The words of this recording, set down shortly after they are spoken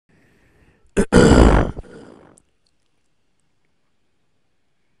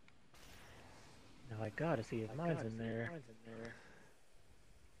Now I gotta see if mine's in there.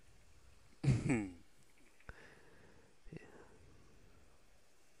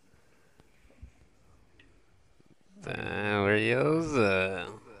 Damn, where yours?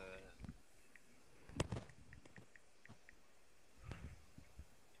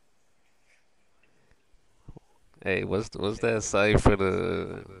 Hey, what's that site for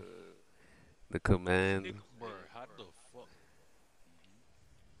the command? Bruh, how the fuck?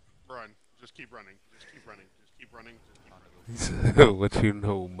 Run. Just keep running. Just keep running. Just keep running. Just keep Trying to go running. for it. What you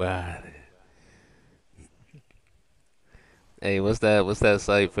know about it? Hey, what's that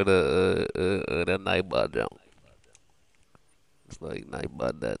site for the that Nightbot jump? It's like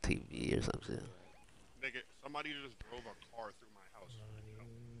Nightbot.tv or something. Nigga, somebody just drove a car through my house.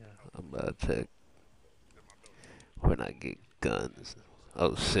 No, No. I'm about to check in my building. when I get guns.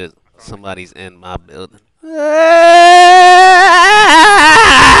 Oh shit, I found the key. somebody's in my building.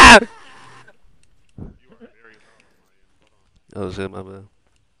 You are very loud on my end. Hold on. Oh shit, my bad.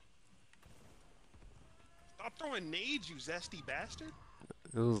 Stop throwing nades, you zesty bastard.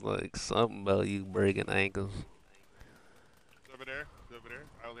 It was like something about you breaking ankles. He's over there. He's over there.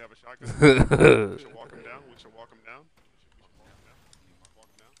 I only have a shotgun. We Oh should walk him down. We should walk him down. We should walk him down. Walk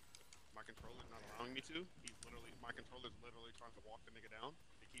him down. My controller's not allowing me to. My controller's literally trying to walk the nigga down.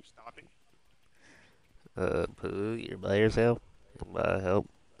 It keeps stopping. Pooh, you're by yourself. I'm by help.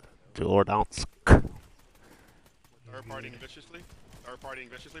 Jordansk. We're third partying Indeed. viciously. Third partying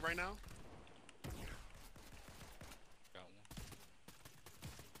viciously right now. Got one.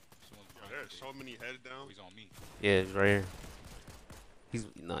 Someone's Yo, behind there's you, so Dave. many heads Oh, down. he's on me. Yeah, he's right here. He's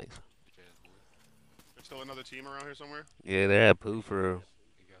nice. Bitch ass boy. There's still another team around here somewhere. Yeah, they're at Pooh for real.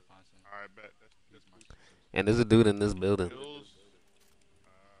 You gotta find some. All right, bet. Use That's my cool. shit first. And there's a dude in this building. Hills.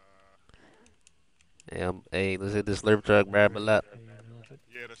 Uh, Hey, hey, let's hit this slurp truck, grab a lot. Hey, you know it.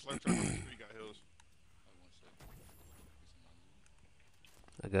 yeah, the slurp truck on the street got hills. I want to get some of my loot.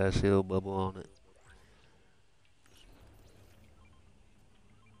 I got a shield bubble on it. Push him out.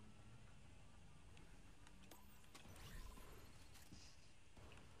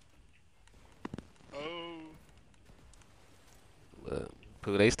 Oh, But,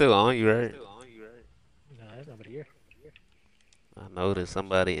 Pooh, they still on you, right? No, there's nobody here. I know there's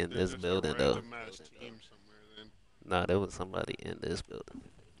somebody in there's this just a building, though. random ass team somewhere. Then Nah, there was somebody in this building.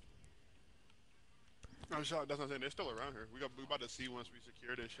 I'm shocked. That's what I'm saying. They're still around here. We about to see once we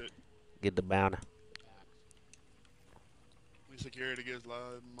secure this shit. Get the bounty. Facts. We secure it against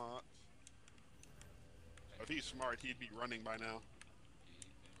live mods. Thank If you. he's smart, he'd be running by now. Yeah,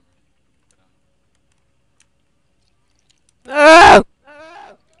 he's been running. But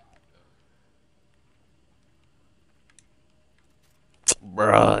Ah! Gotta go.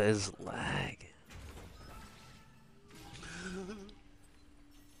 Bruh, it's lag.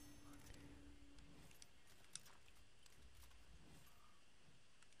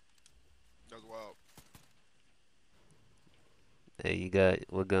 That's wild. Hey, you got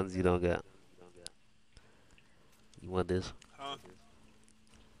what guns you don't got? You want this? Huh?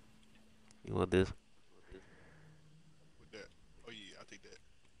 You want this? With that. Oh yeah, I take that.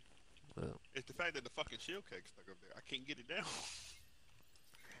 Well, It's the fact that the fucking shield keg stuck up there. I can't get it down.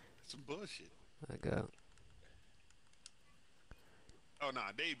 That's some bullshit. I got. Oh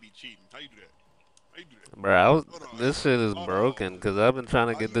nah, they be cheating. How you do that? How you do that? Bruh, I was. Hold on. This shit is Hold on. broken because I've been trying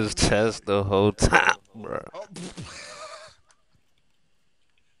to How get you this do that? chest the whole time, bruh. Oh,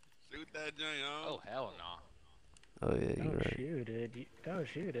 shoot that joint, Oh, yo. hell no. Oh yeah, you Don't right. shoot it. Don't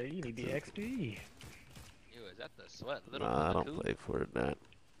shoot it. You need the XP. Ew, is that the sweat little Nah, I brother don't too? play for that.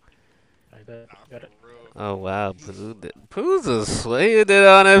 I bet. Nah, Got it. for real. Oh wow, Pooh's a slay. You did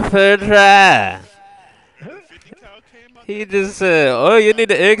on it for a try. And the 50 cal came out He that just bitch. said, "Oh, you Got need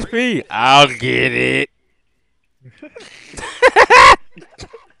the XP. crazy. I'll get it."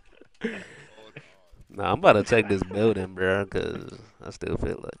 Oh god. Nah, I'm about to check this building, bro, cause I still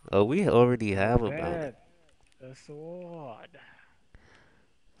feel like. Oh, we already I have a bounty. bet. The sword.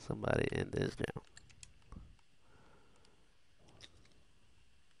 Somebody in this jam.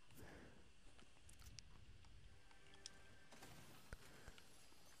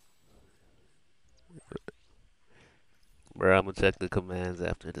 Bro, I'm gonna check the commands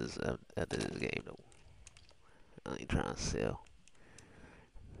after this game though. I ain't trying to sell.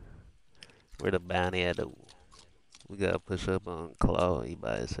 Where the bounty at though? We gotta push up on Claw. He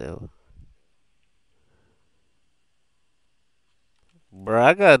by himself. Bro,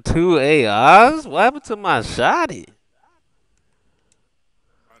 I got two ARs. What happened to my shotty?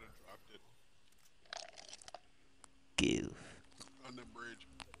 I done dropped it Give. on the bridge.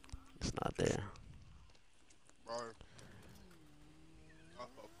 It's not there. Bro.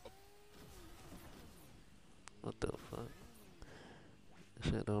 What the fuck?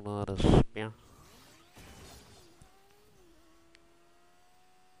 Shit don't know how to spin.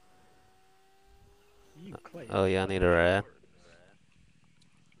 You Clay. Oh yeah, I need a ride.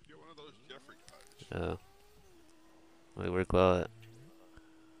 Get one of those Jeffrey guys. Oh. Wait, where Claude?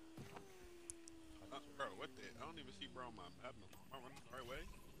 Bro, what the? I don't even see bro on my map no more. Am I running the right way?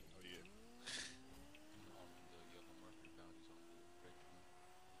 Oh yeah. All of the yellow marker bounties on the red one.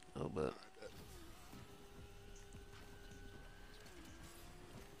 Oh, but Alright, bet.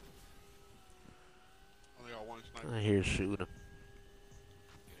 Only got one sniper. I hear shooting.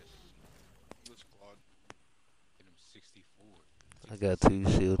 Yes. This Claude. Hit him 64. I got 2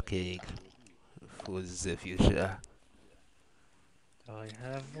 shield cakes for if you shot. I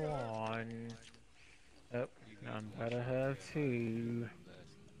have one. Oh, I'm about to have 2.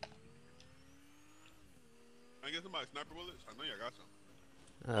 Can I get somebody sniper bullets? I know y'all got some.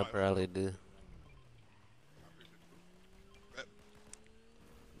 I probably do. I appreciate you. Bet.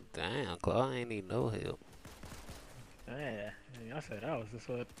 Damn, Claude ain't need no help. Yeah, I said I was just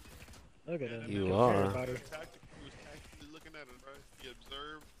what. Look at Yeah, him. that You He man killed are. everybody. He was tactically looking at it, bro. He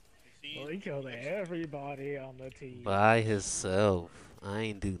observed. He seen. Well, he killed He everybody on the team. By himself. I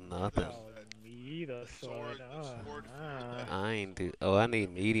ain't do nothing. Oh, me the sword. the sword fueled that I ain't do. Oh, I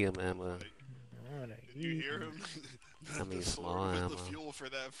need medium ammo. fight. I wanna Did you eat. hear him? I mean the small sword was ammo. the fuel for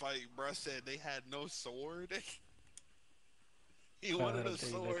that fight. Bruh said they had no sword. He wanted a Dude,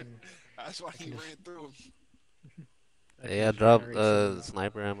 sword. That's why he can ran through him. Yeah, I dropped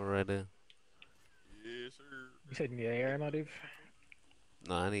sniper ammo right there. Yes, sir. You said you need air ammo, dude?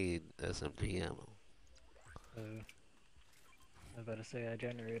 No, I need SMP ammo. I was about to say I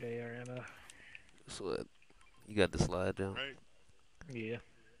generate AR ammo. So you got the slide down. Right? Yeah.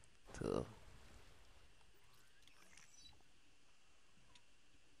 Tough.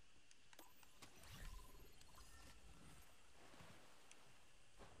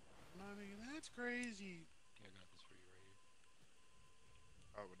 I mean, that's crazy. Yeah, I got this for you right here.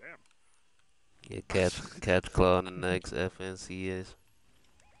 Oh, damn. Yeah, catch Claw in the next FNCS. That's the OC.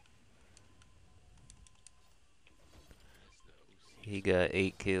 He got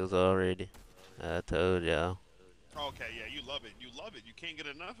 8 kills already. I told y'all. Okay, yeah, you love it. You love it. You can't get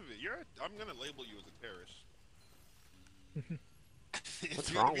enough of it. I'm gonna label you as a terrorist. It's What's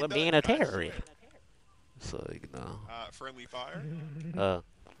gonna wrong be with done, being a I swear. terrorist? So, you know. Friendly fire.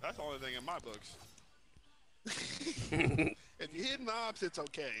 That's the only thing in my books. If you hit knobs, it's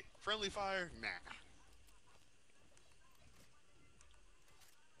okay. Friendly fire, nah.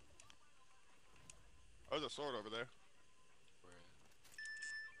 Oh, there's a sword over there.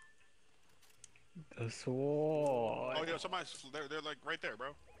 Where? The sword. Oh, yeah, they're like right there, bro.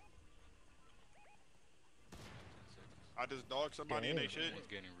 10 seconds. I just dogged somebody and they shit. One's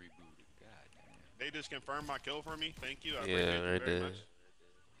getting rebooted. God damn. They just confirmed my kill for me. Thank you. I Yeah, appreciate you right very there. much.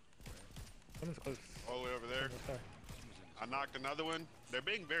 Someone's close. All the way over there. Someone's far. I knocked another one. They're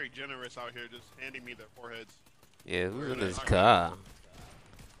being very generous out here, just handing me their foreheads. Yeah, who's in Really? this car?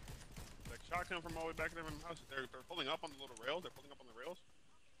 Like shot him from all the way back there in the house. They're pulling up on the little rails. They're pulling up on the rails.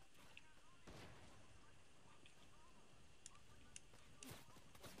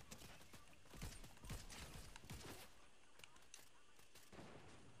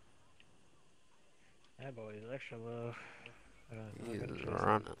 That boy is extra low. He is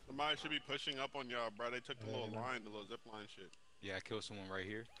running. Somebody should be pushing up on y'all, bro. They took the little line, the little zip line shit. Yeah, I killed someone right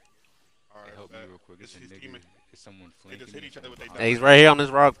here. All right, Help me bet. real quick. It's a His nigga. teammate. It's someone They flanking just hit me each other with from their Hey, he's behind. right here on this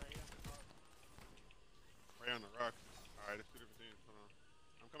rock. Right on the rock. All right, it's two different teams. Hold on.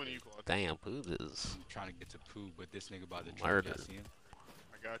 I'm coming to you, Claude. Damn, Pooh is I'm trying to get to Pooh, but this nigga about to jump. murder. Y'all see him?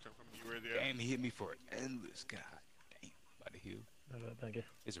 I got you. I'm coming to you. Where's the at? Damn, he hit me for an endless. God damn. About to heal. Thank you.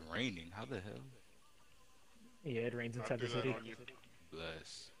 It's raining. How the hell? Yeah, it rains I'll inside do the that city. on you.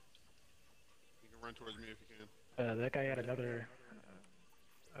 Bless. You can run towards me if you can. That guy had another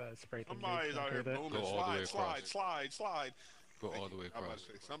spray thing. Somebody's out here that. booming. Go all the way Slide, across. slide. Go Thank all the you. way I'm about across.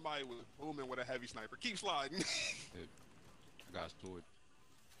 to say, somebody was booming with a heavy sniper. Keep sliding. I got a sword.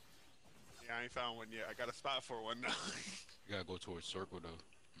 Yeah, I ain't found one yet. I got a spot for one now. You gotta go towards circle though.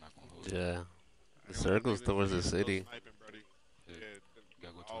 I'm not gonna hold you. Yeah. The I ain't circle's leaving towards till the you still city. sniping, buddy. Yeah. Yeah, You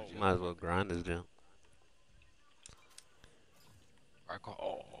gotta go oh, towards Might as well grind this jump. I call.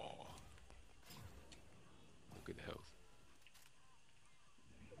 Oh. Look at the health.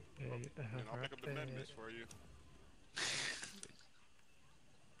 and I'll pick up the med mist for you.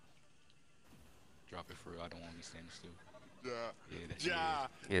 Drop it for real. I don't want me standing still. Yeah. Yeah, that's Yeah.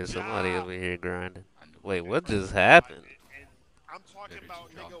 Yeah, somebody Yeah. over here grinding. I knew Wait, it. what just happened? I'm talking Better just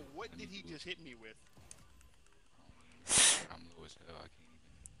about, drop nigga. him. What Let did me he do it. just hit me with? I'm low as hell. I can't even.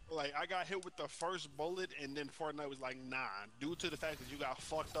 Like, I got hit with the first bullet, and then Fortnite was like, nah. Due to the fact that you got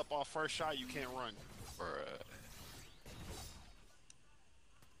fucked up off first shot, you can't run. Bruh.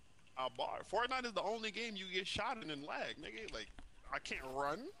 Fortnite is the only game you get shot in and lag, nigga. Like, I can't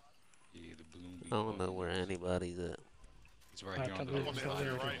run. Yeah, the balloon be I don't know bugging where niggas. anybody's at. It's right here Alright, on come the here, Up on other the let's hill go to side.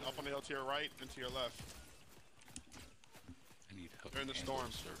 your here. right. Up on the hill to your right and to your left. I need help. They're in the and storm.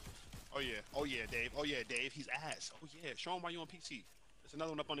 go surf. Oh yeah. Oh yeah, Dave. Oh yeah, Dave. He's ass. Oh yeah. Show him why you on PC. There's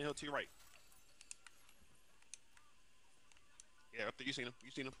another one up on the hill to your right. Yeah, up there. You seen him.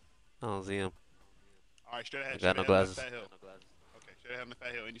 You seen him. I don't see him. All right, straight I ahead. got Straight no ahead on that glasses. fat hill. Okay, straight ahead on the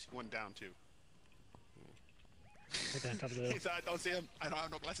fat hill, and you see one down too. Right there on top of the He hill. said, I don't see him. I don't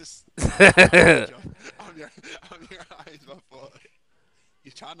have no glasses. Makes I'm your eyes, my fault.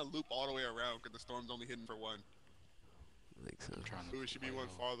 He's trying to loop all the way around because the storm's only hidden for one. I'm sense. trying to Ooh, it should be play one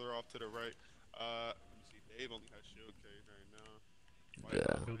out. farther off to the right. Let me see. Dave only has shield cage right now. White Yeah.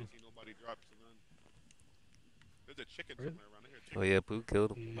 House, I didn't see nobody drop to none. There's a chicken Really? somewhere around here. Oh Chicken. yeah, Pooh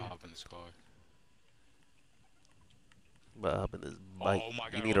killed him. Yeah. Bob in this car. Bob in his bike. Oh my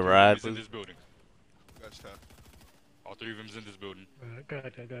You god, need all a three of them ride, is in Pooh? this building. That's tough. All three of them is in this building.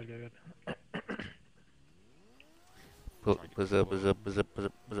 Good. Push Trying to get push this up, boy. push up, push up, push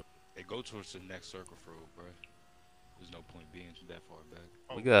up, push up. They go towards the next circle for real, bro. There's no point being that far back.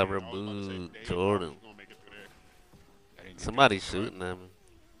 Oh, We gotta yeah, I was about to say, remove Dave Jordan. probably gonna make it through there. I didn't get Somebody's there. shooting at me.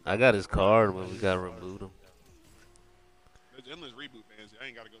 I got his card, but we gotta remove him. There's endless reboot fans. I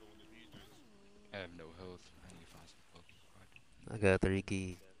ain't gotta go to one of these joints. I have no health. I need to find some fucking spot. I got 3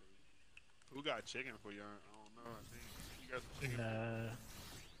 keys. Who got chicken for you? I don't know. I think you got some chicken. Nah.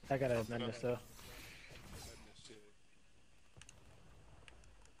 I gotta amend this though. Goodness, shit.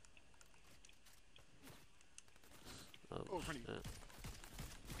 Oh, Oh, honey. shit.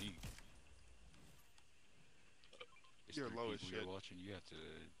 Me. It's You're three low as people shit. you're watching. You have to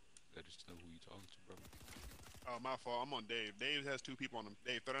let us know who you talking to, bro. Oh, my fault. I'm on Dave. Dave has 2 people on him.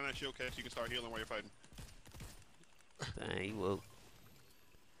 Dave, throw down that shield case. You can start healing while you're fighting. Dang, he woke.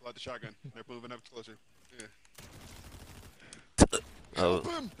 Pull out the shotgun. They're moving up closer. Yeah. Oh, Help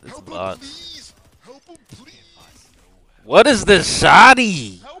him! it's Help him, bots. please! Help him, please! What is this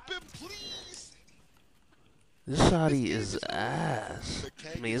shoddy? Help him, please! This This shoddy game is is over. ass. The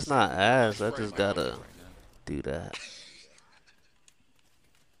I keg mean, is it's not sitting ass. I right just now. gotta Right now. do that.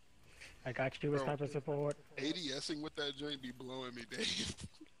 I got you with Bro. sniper support. ADSing with that joint be blowing me, Dave.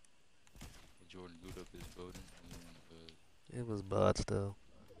 Hey, Jordan, loot up this building. It was bots though.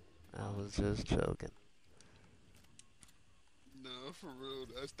 I was just joking. No, for real.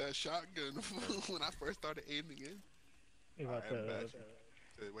 That's that shotgun when I first started aiming in. You got I am back.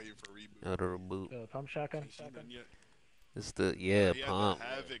 Waiting for reboot. How to reboot. the pump shotgun. Ain't seen none yet. It's the yeah He had pump. the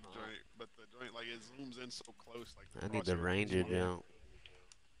Havoc joint, but the joint like it zooms in so close. Like I need the crosshair Ranger keeps moving. jump.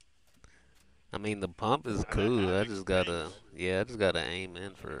 I mean the pump is Nah, that cool. I Havoc just gotta stinks. I just gotta aim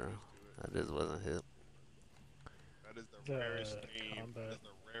in for. Used to it. I just wasn't hit. That is the The rarest name. That combat. is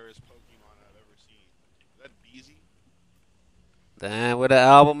the rarest Pokemon I've ever seen. Is that Beezy? Damn, where the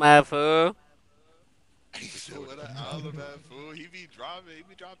album at, fool? He said, "What an album, man, fool." He be dropping. He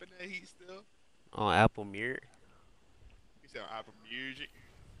be dropping that heat still. On Apple Music. He said Apple Music.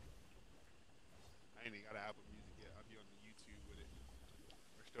 I ain't even got an Apple Music yet. I'll be on the YouTube with it.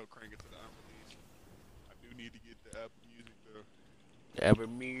 We're still cranking to the unreleased. I do need to get the Apple Music though. Apple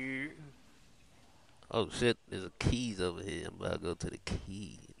Music. Oh shit, there's a keys over here. I'm about to go to the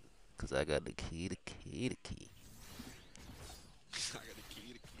key. Cause I got the key, the key, the key. I got the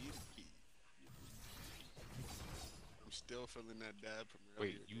key, the key, the key. I'm still feeling that dab from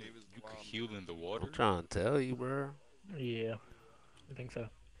earlier. Wait, you Dave is could wild, heal man. in the water? I'm trying to tell you, bro. Yeah, I think so.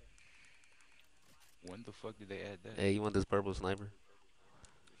 When the fuck did they add that? Hey, you want this purple sniper?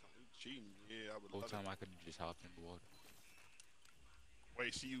 He's cheating. Yeah, I would Whole love time it. I could have just hopped in the water.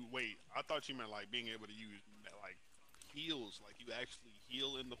 Wait. I thought you meant like being able to use like heals, like you actually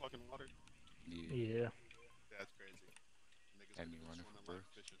heal in the fucking water. Yeah. Yeah. That's crazy. Niggas Had been me running swimming for like birds.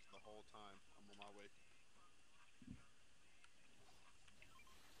 fishes the whole time. I'm on my way.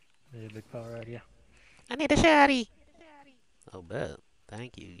 There's a big power out here. I need a shotty. Oh, bet.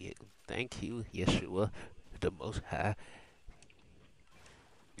 Thank you. Thank you, Yeshua, the Most High.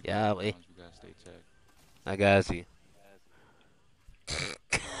 People Yeah, in wait. towns, we gotta stay tagged. I got you.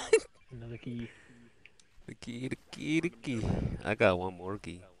 Another key. The key, the key, the key. I got one more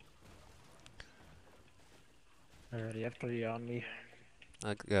key. I already have 3 on me.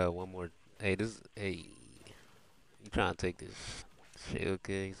 I got one more. Hey, hey. You trying to take this shield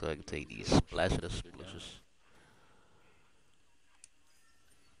key so I can take these splash of the splashes?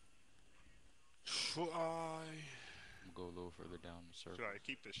 Fly. I'm gonna go a little further down the Should circle. I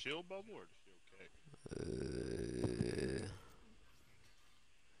keep the shield bubble or the shield kick?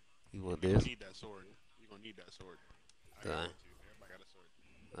 You want We gonna this? need that sword. We gonna need that sword. I got Dang. one too. Everybody got a sword.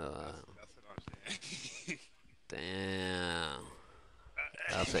 Uh, That's what I'm saying. damn.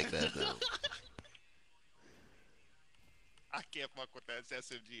 I'll take that down. I can't fuck with that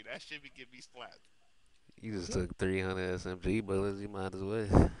SMG. That shit be give me slapped. You just took 300 SMG bullets. You might as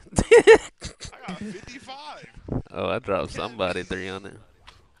well. I got 55. Oh, I dropped Can't somebody 300.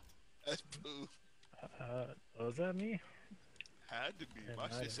 That's boo. Was that me? Had to be. It My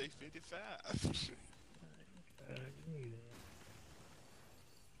might shit have. say 55. Give me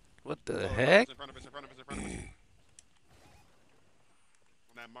What the Oh, heck? in front of us, in front of us, in front of us.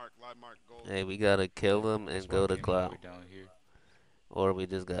 On that mark, live mark, gold. Hey, we gotta kill them That's and why I go to came all the cloud. way down here. Or we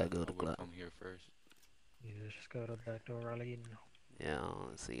just gotta go I to would cloud. come here first. You just go to the back door again. Yeah, I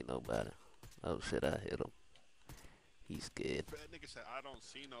don't see nobody. Oh shit, I hit him. He's scared. That nigga said, I don't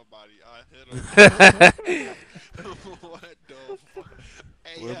see nobody. I hit him. What the fuck?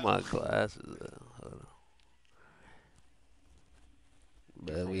 Hey, Where yeah. my glasses at? Hold on.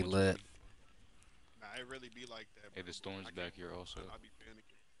 Bet we lit. Nah, it really be like that. Hey, Bro. the storm's I back can't- here also. I be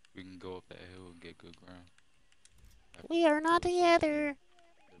panicking. We can go up that hill and get good ground. We are not After kill the 16, together.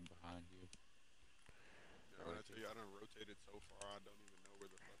 they're behind here. Yeah, when I tell you I done rotated so far, I don't even know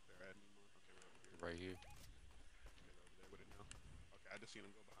where the fuck they're at anymore. Okay, we're over here. Right here. Okay, they're over there with it now. Okay, I just seen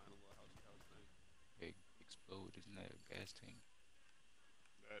them go behind a little housey house thing. Hey, explode. Isn't that a gas tank?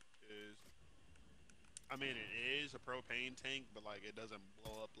 That is. I mean, it is a propane tank, but like it doesn't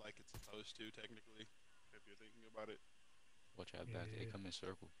blow up like it's supposed to, technically. If you're thinking about it. Watch out back. They Yeah. come in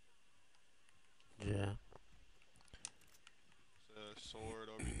circle. Yeah. It's a sword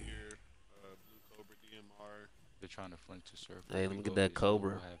over here. Blue Cobra DMR They're trying to flank to circle. Hey, If let we me go get up that this hill,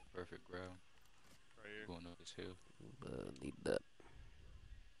 Cobra. We'll have perfect ground right here. going up this hill. Need that.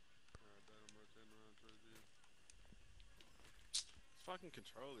 Alright, then I'm rotating around towards you. This fucking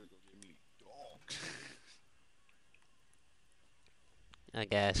controller gonna give me dogs. I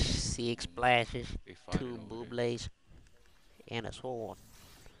got 6 splashes, They fighting 2 over there. boobles, and a sword.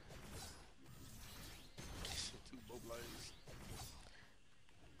 Two boblays.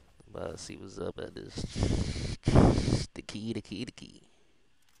 About to see what's up at this. The key.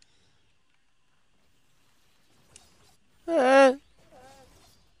 Ah.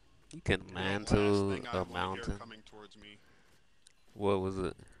 You can The last mantle thing I a want to hear mountain. coming towards me. What was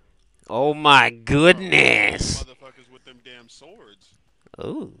it? Oh my Bro, goodness! motherfuckers with them damn swords.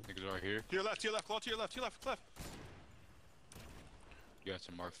 Oh. Niggas right here. To your left, claw to your left, left. You got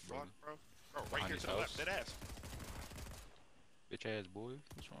some marks, brother. Fuck, bro. Bro, right Behind here his to the left, house. dead ass. Bitch ass boy.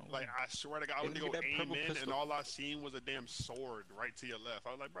 What's wrong with Like, you? I swear to God, I Hey, went to look go at that aim purple in, and pistol. all I seen was a damn sword right to your left.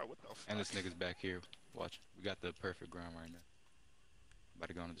 I was like, bro, what the fuck? And this nigga's back here. Watch. We got the perfect ground right now. About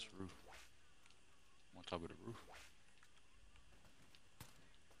to go on this roof. I'm on top of the roof.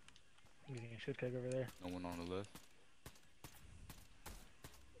 You think I should kick over there? No one on the left.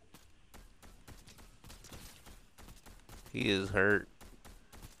 He is hurt.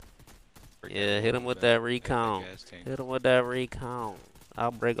 Break Yeah, that hit wall him with back. that Hit recon. gas tank. Hit him with that recon.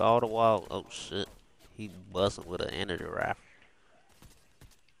 I'll break all the walls. Oh shit. He busting with an energy rifle.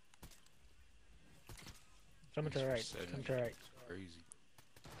 Someone to the right. Someone to the right. Crazy.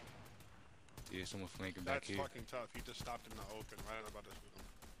 Yeah, someone flanking back That's here. fucking tough. He just stopped in the open right about to shoot him.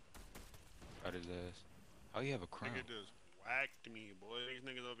 Got his ass. How you have a crown? Nigga just whacked me, boy. These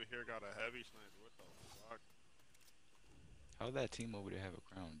niggas over here got a heavy sniper. What the fuck? How that team over there have a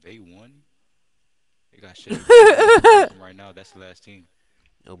crown? They won? They got shit. Right now, that's the last team.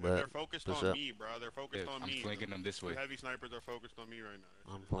 No They're bad. focused Push on up. me, bro. They're focused Yeah, on I'm me. flanking them this way. The heavy snipers are focused on me right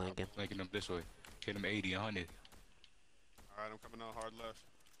now. I'm flanking. Flanking them this way. Hit them 80, 100. Alright, I'm coming out hard left.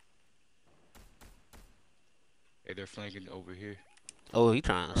 Hey, they're flanking over here. Oh, he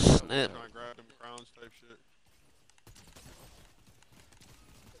trying to Trying snap. to grab them crowns type shit.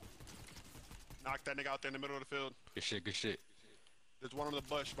 Knock that nigga out there in the middle of the field. Good shit, good shit. There's one on the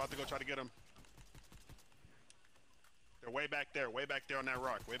bush. About to go try to get him. They're way back there on that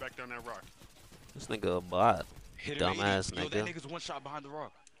rock. Way back there on that rock. This nigga a bot. Hit him Dumbass 80. Yo, that nigga. nigga's one shot behind the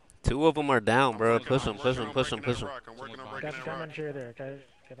rock. 2 of them are down, bro. I'm Push him, working push him, on push him, breaking push that him. rock. I'm working on Someone breaking Got that the rock. diamond chair there, guys.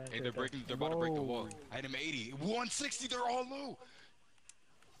 Get on Hey, chair they're there. breaking. They're about to break the wall. Whoa. I hit him 80. 160. They're all low.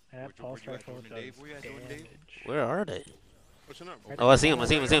 That Where'd you- pulse where you at, rifle Jordan does Dave? Where you at, Jordan Dave? damage. Where are they? Pushing up. Right Oh, I see there, him, I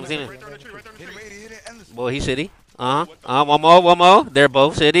see him, I see him, I see him. Right there on the tree. Right there on the Hit him tree. 80. Hit it endless. Boy, he shitty. What the fuck? One more. They're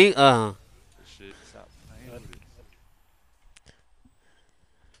both shitty. Good shit. Stop playing with it.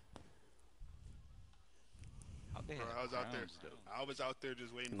 How they Bro, have I was out there. crowns, though? I was out there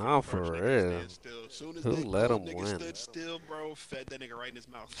just waiting for Nah, the first for nigga to real. stand still. As soon as Who the let him nigga win? stood still, bro, fed that nigga right in his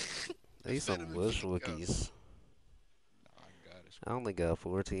mouth. They Fed some him in bush Vigo. wookies. Nah, I got it. I only got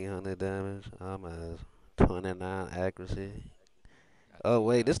 1400 damage. I'm at 29 accuracy. Got Oh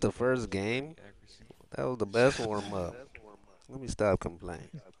wait, this 39 the damage, first 30 game. accuracy. That was the best warm up. Let me stop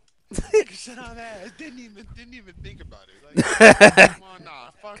complaining. Nigga said I'm ass. Didn't even think about it. Like, come on, nah,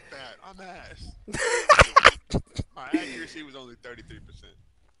 fuck that. I'm ass. My accuracy was only 33%,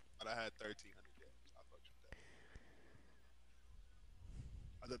 but I had 1300 damage. I fucked with that.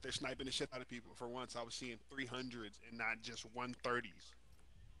 I thought they're sniping the shit out of people. For once, I was seeing 300s and not just 130s.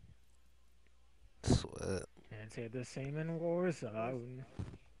 Sweat. And say the same in Warzone.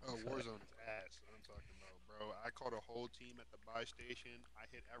 Oh, So, Warzone is ass. What I'm talking about, bro. I caught a whole team at the buy station. I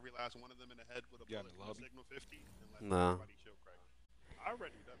hit every last one of them in the head with a You got in bullet the from a lobby? Signal 50 and let Nah. everybody chill crack. I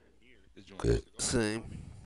readied up in here. This joint Ready Good. is to go back to Same. lobby.